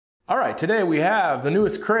All right, today we have the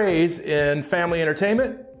newest craze in family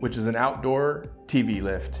entertainment, which is an outdoor TV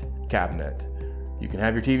lift cabinet. You can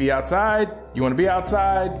have your TV outside, you want to be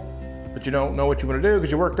outside, but you don't know what you want to do because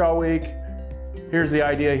you worked all week. Here's the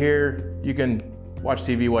idea here. You can watch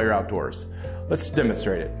TV while you're outdoors. Let's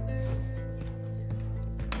demonstrate it.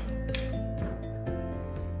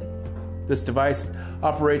 This device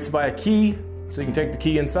operates by a key, so you can take the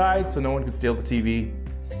key inside so no one can steal the TV.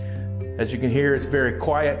 As you can hear, it's very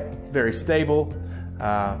quiet, very stable.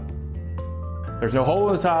 There's no hole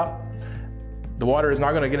in the top. The water is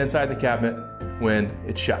not going to get inside the cabinet when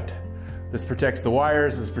it's shut. This protects the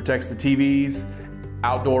wires, this protects the TVs,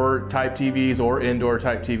 outdoor type TVs or indoor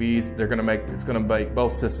type TVs. It's going to make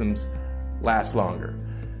both systems last longer.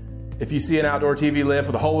 If you see an outdoor TV lift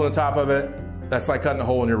with a hole in the top of it, that's like cutting a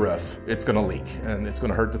hole in your roof. It's going to leak and it's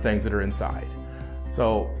going to hurt the things that are inside.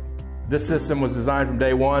 So this system was designed from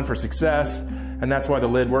day one for success, and that's why the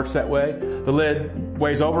lid works that way. The lid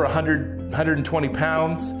weighs over 120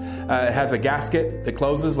 pounds. It has a gasket that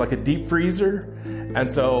closes like a deep freezer,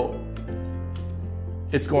 and so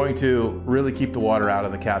it's going to really keep the water out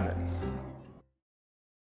of the cabinet.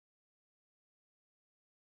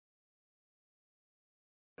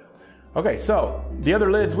 Okay, so the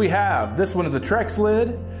other lids we have, this one is a Trex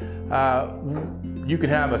lid. You can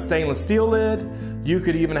have a stainless steel lid. You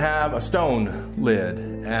could even have a stone lid.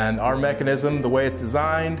 And our mechanism, the way it's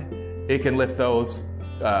designed, it can lift those,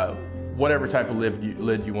 whatever type of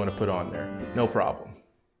lid you want to put on there, no problem.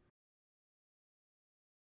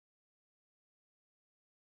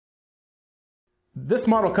 This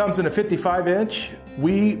model comes in a 55-inch.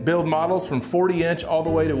 We build models from 40-inch all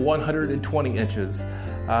the way to 120 inches.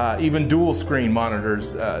 Even dual screen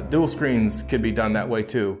monitors, dual screens can be done that way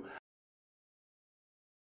too.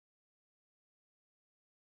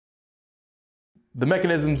 The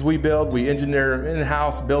mechanisms we build, we engineer them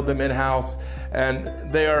in-house, build them in-house,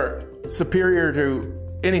 and they are superior to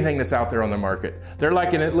anything that's out there on the market. They're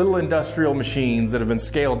like little industrial machines that have been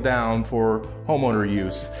scaled down for homeowner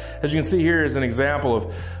use. As you can see here is an example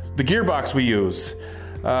of the gearbox we use.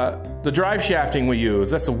 The drive shafting we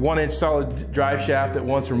use, that's a 1-inch solid drive shaft that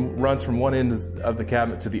runs from one end of the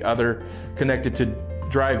cabinet to the other, connected to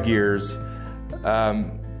drive gears.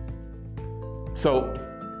 So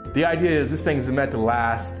the idea is this thing is meant to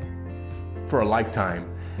last for a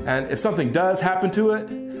lifetime. And if something does happen to it,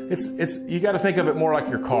 you got to think of it more like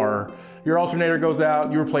your car. Your alternator goes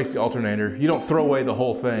out, you replace the alternator. You don't throw away the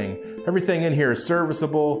whole thing. Everything in here is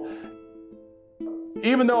serviceable.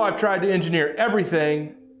 Even though I've tried to engineer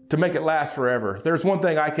everything to make it last forever, there's one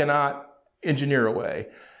thing I cannot engineer away.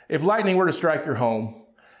 If lightning were to strike your home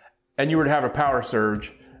and you were to have a power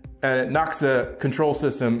surge and it knocks the control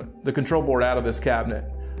system, the control board out of this cabinet,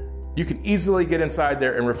 you can easily get inside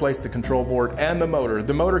there and replace the control board and the motor.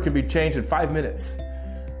 The motor can be changed in 5 minutes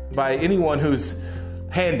by anyone who's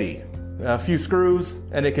handy. A few screws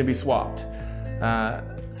and it can be swapped.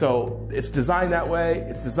 So it's designed that way.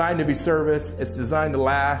 It's designed to be serviced. It's designed to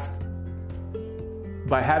last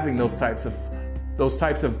by having those types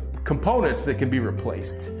of components that can be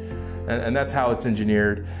replaced. And that's how it's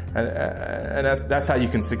engineered. And that's how you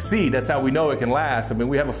can succeed. That's how we know it can last. I mean,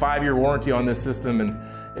 we have a 5-year warranty on this system, and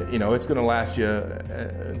you know, it's going to last you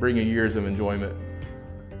and bring you years of enjoyment.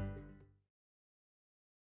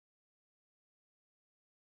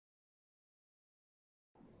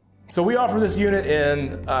 So we offer this unit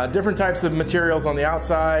in different types of materials on the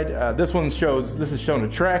outside. This is shown a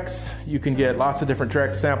Trex. You can get lots of different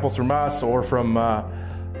Trex samples from us or from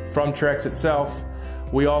Trex itself.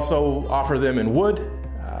 We also offer them in wood,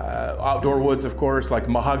 outdoor woods, of course, like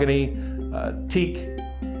mahogany, teak,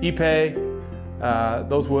 ipe.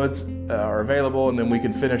 Those woods are available, and then we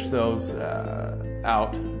can finish those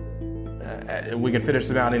out. We can finish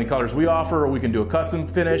them out in any colors we offer, or we can do a custom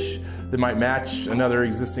finish that might match another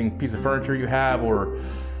existing piece of furniture you have, or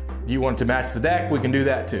you want it to match the deck, we can do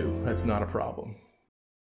that too. That's not a problem.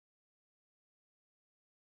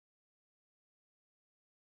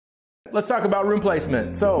 Let's talk about room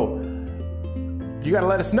placement. So you got to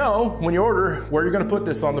let us know when you order where you're going to put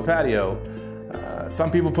this on the patio.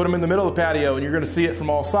 Some people put them in the middle of the patio and you're going to see it from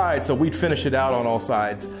all sides, so we'd finish it out on all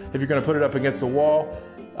sides. If you're going to put it up against the wall,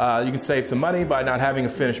 you can save some money by not having a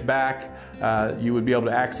finished back. You would be able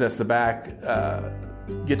to access the back,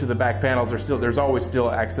 get to the back panels. There's always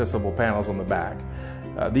still accessible panels on the back.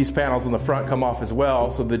 These panels on the front come off as well,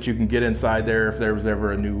 so that you can get inside there if there was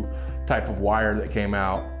ever a new type of wire that came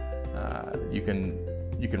out. You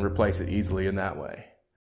can replace it easily in that way.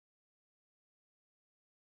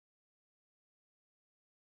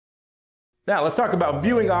 Now let's talk about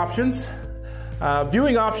viewing options.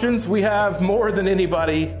 Viewing options, we have more than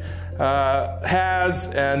anybody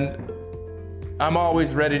has, and I'm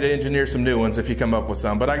always ready to engineer some new ones if you come up with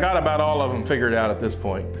some, but I got about all of them figured out at this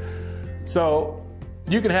point. So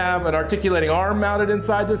you can have an articulating arm mounted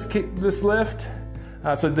inside this lift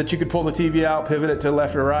so that you could pull the TV out, pivot it to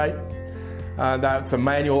left or right. That's a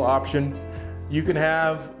manual option. You can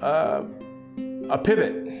have a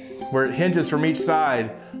pivot where it hinges from each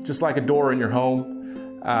side, just like a door in your home,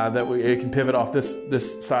 it can pivot off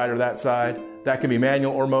this side or that side. That can be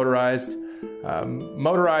manual or motorized.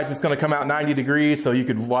 Motorized is going to come out 90 degrees, so you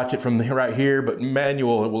could watch it from right here, but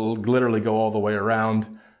manual, it will literally go all the way around,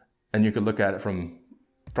 and you could look at it from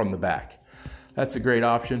the back. That's a great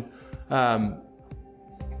option.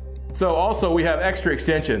 So also we have extra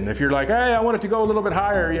extension. If you're like, hey, I want it to go a little bit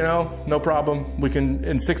higher, you know, no problem. We can,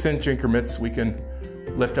 in 6-inch increments, we can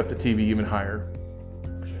lift up the TV even higher.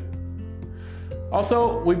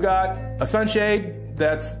 Also, we've got a sunshade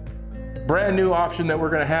that's brand new option that we're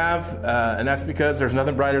going to have, and that's because there's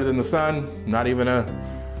nothing brighter than the sun, not even a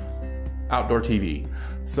outdoor TV.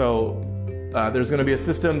 So there's going to be a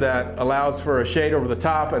system that allows for a shade over the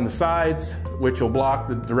top and the sides, which will block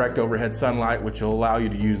the direct overhead sunlight, which will allow you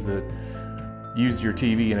to use your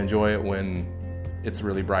TV and enjoy it when it's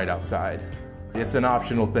really bright outside. It's an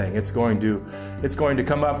optional thing. It's going to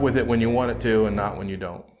come up with it when you want it to and not when you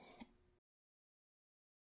don't.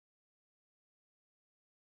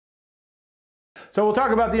 So we'll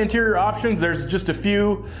talk about the interior options. There's just a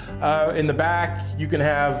few in the back. You can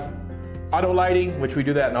have auto lighting, which we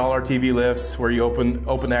do that in all our TV lifts, where you open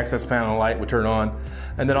the access panel and light would turn on.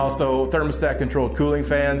 And then also thermostat controlled cooling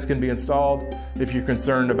fans can be installed. If you're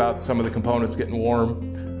concerned about some of the components getting warm,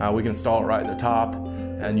 we can install it right at the top,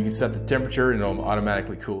 and you can set the temperature and it'll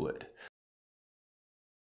automatically cool it.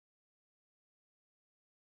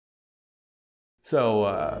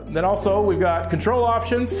 So then also we've got control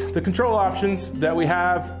options. The control options that we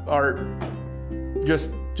have are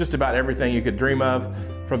just about everything you could dream of,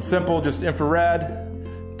 from simple just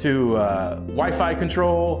infrared to Wi-Fi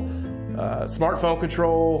control, smartphone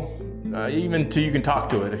control, even to you can talk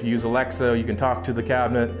to it. If you use Alexa, you can talk to the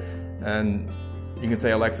cabinet and you can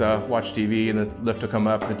say, Alexa, watch TV, and the lift will come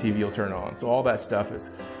up, the TV will turn on. So all that stuff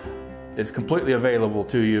is completely available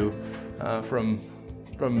to you from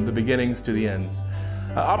the beginnings to the ends.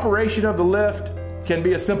 Operation of the lift can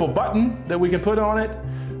be a simple button that we can put on it,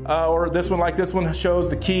 or this one shows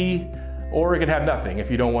the key, or it can have nothing.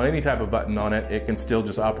 If you don't want any type of button on it, it can still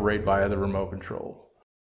just operate via the remote control.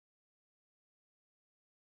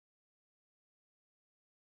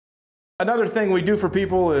 Another thing we do for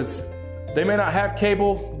people is they may not have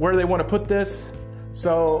cable where they want to put this,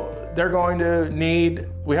 so they're going to need,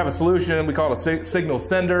 we have a solution, we call it a signal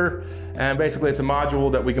sender, and basically it's a module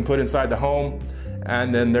that we can put inside the home,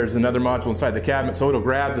 and then there's another module inside the cabinet, so it'll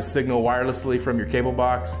grab the signal wirelessly from your cable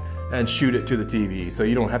box and shoot it to the TV, so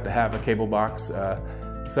you don't have to have a cable box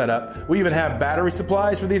set up. We even have battery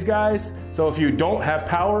supplies for these guys, so if you don't have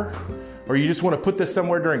power, or you just want to put this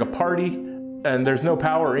somewhere during a party and there's no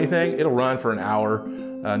power or anything, it'll run for an hour,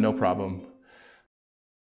 no problem.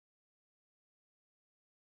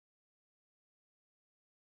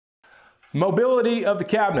 Mobility of the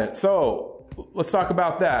cabinet. So let's talk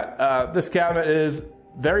about that. This cabinet is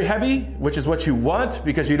very heavy, which is what you want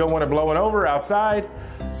because you don't want it blowing over outside.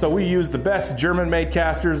 So we use the best German-made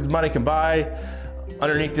casters money can buy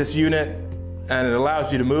underneath this unit, and it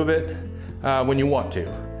allows you to move it when you want to.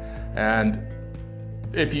 And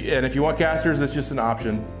if you want casters, it's just an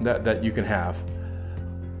option that you can have.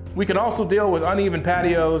 We can also deal with uneven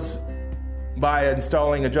patios by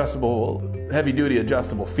installing heavy-duty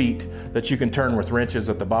adjustable feet that you can turn with wrenches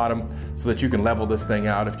at the bottom so that you can level this thing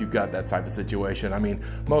out if you've got that type of situation. I mean,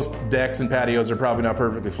 most decks and patios are probably not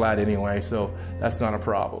perfectly flat anyway, so that's not a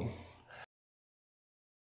problem.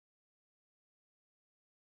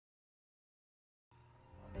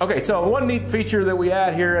 Okay, so one neat feature that we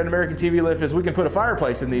add here at American TV Lift is we can put a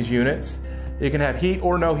fireplace in these units. It can have heat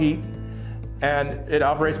or no heat, and it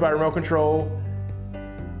operates by remote control.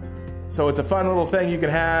 So it's a fun little thing you can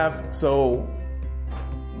have. So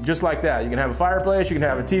just like that, you can have a fireplace, you can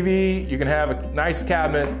have a TV, you can have a nice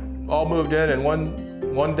cabinet all moved in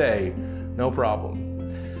one day, no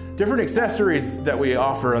problem. Different accessories that we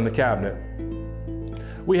offer on the cabinet.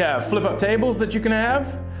 We have flip-up tables that you can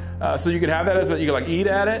have. So you can have that you can like eat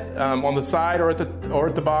at it on the side or at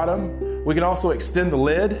the bottom. We can also extend the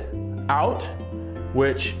lid out,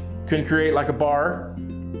 which can create like a bar.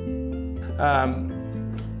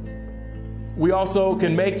 We also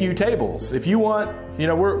can make you tables. If you want, you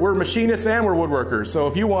know, we're machinists and we're woodworkers. So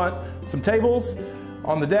if you want some tables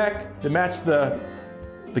on the deck that match the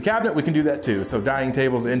The cabinet, we can do that too. So dining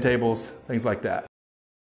tables, end tables, things like that.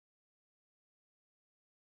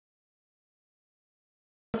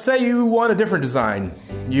 Let's say you want a different design.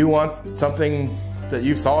 You want something that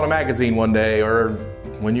you saw in a magazine one day, or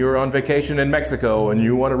when you were on vacation in Mexico and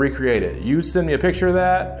you want to recreate it. You send me a picture of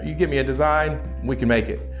that, you give me a design, we can make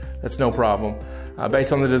it. That's no problem.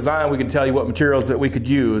 Based on the design, we can tell you what materials that we could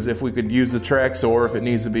use, if we could use the Trex or if it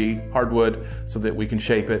needs to be hardwood, so that we can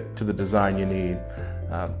shape it to the design you need.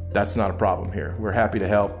 That's not a problem here. We're happy to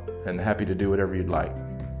help and happy to do whatever you'd like.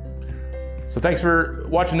 So thanks for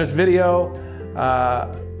watching this video.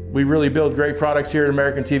 We really build great products here at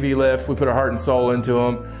American TV Lift. We put our heart and soul into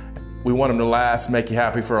them. We want them to last, make you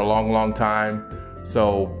happy for a long, long time.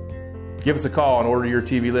 So give us a call and order your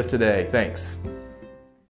TV Lift today. Thanks.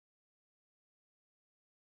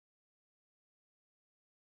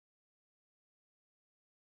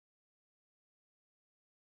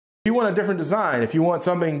 If you want a different design, if you want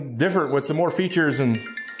something different with some more features and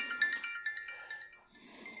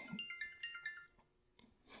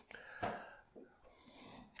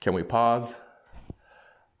can we pause?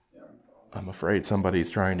 I'm afraid somebody's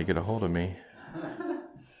trying to get a hold of me.